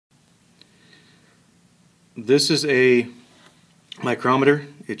This is a micrometer.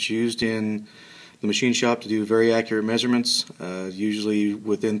 It's used in the machine shop to do very accurate measurements, usually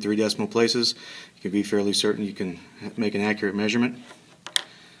within 3 decimal places. You can be fairly certain you can make an accurate measurement.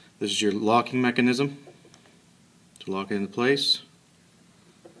 This is your locking mechanism to lock it into place.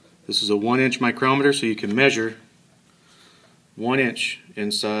 This is a 1-inch micrometer, so you can measure 1 inch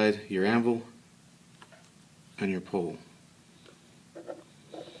inside your anvil and your pole.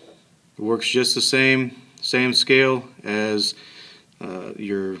 It works just the same scale as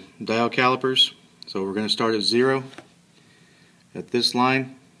your dial calipers. So we're going to start at 0 at this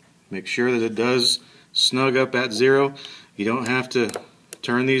line. Make sure that it does snug up at 0. You don't have to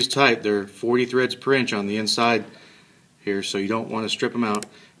turn these tight. They're 40 threads per inch on the inside here, so you don't want to strip them out.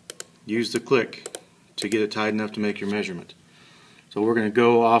 Use the click to get it tight enough to make your measurement. So we're going to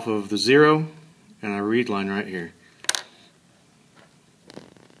go off of the 0 and our read line right here.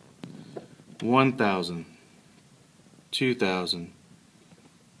 1,000, 2,000,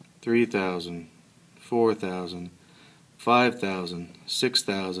 3,000, 4,000, 5,000,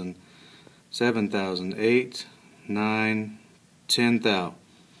 6,000, 7,000, 8, 9, 10,000.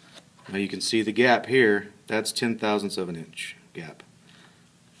 Now you can see the gap here. That's 10,000ths of an inch gap.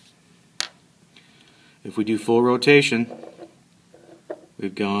 If we do full rotation,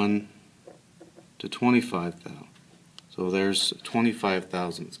 we've gone to 25,000. So there's 25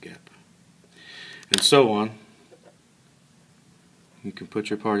 thousandths gap. And so on. You can put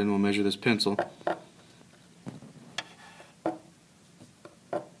your part in. We'll measure this pencil.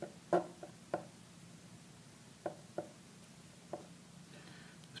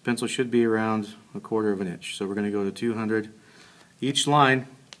 This pencil should be around 1/4 of an inch. So we're going to go to 200. Each line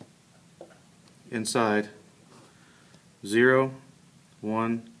inside 0,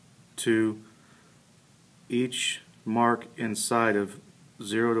 1, 2. Each mark inside of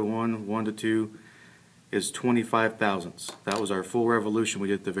 0 to 1, 1 to 2 is 25 thousandths. That was our full revolution we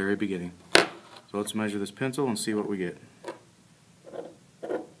did at the very beginning. So let's measure this pencil and see what we get.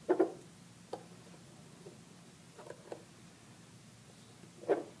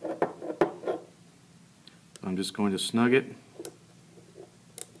 I'm just going to snug it.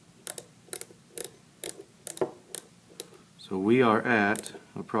 So we are at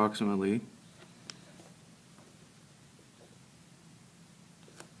approximately,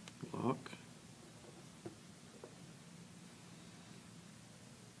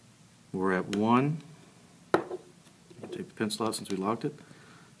 we're at 1. I'll take the pencil out since we locked it.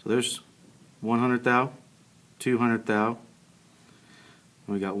 So there's 100 thou, 200 thou.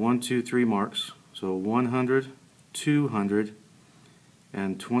 And we got 1, 2, 3 marks. So 100, 200,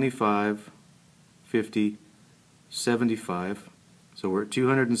 and 25, 50, 75. So we're at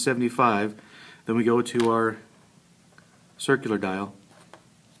 275. Then we go to our circular dial.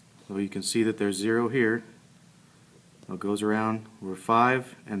 So you can see that there's 0 here. It goes around. We're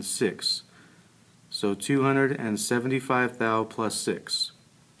 5 and 6. So 275 thou plus 6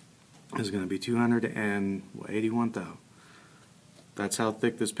 is going to be 281 thou. That's how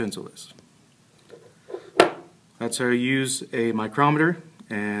thick this pencil is. That's how you use a micrometer,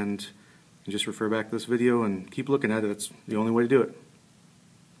 and you just refer back to this video and keep looking at it. That's the only way to do it.